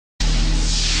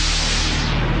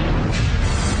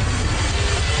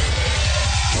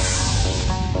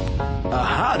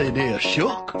howdy there,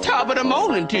 Shuck. Top of the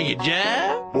morning to you,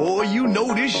 Jive. Boy, you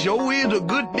know this show is a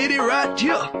good ditty right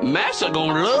here. Massa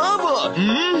gonna love us.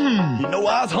 You know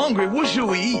I was hungry. What should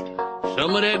we eat?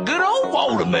 Some of that good old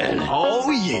watermelon.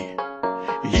 Oh, yeah.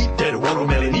 Eat that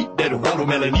watermelon, eat that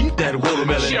watermelon, eat that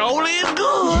watermelon. Surely is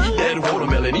good. Eat that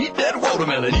watermelon, eat that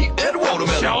watermelon, eat that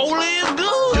watermelon. Surely is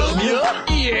good. W.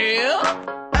 Yeah.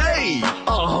 A.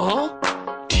 Uh-huh.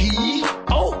 T.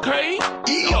 Okay.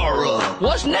 E-R.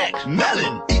 What's next?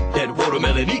 Melon. Eat that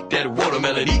watermelon, eat that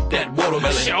watermelon, eat that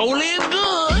watermelon. Surely is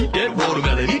good. Eat that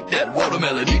watermelon, eat that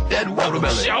watermelon, eat that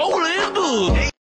watermelon. Surely is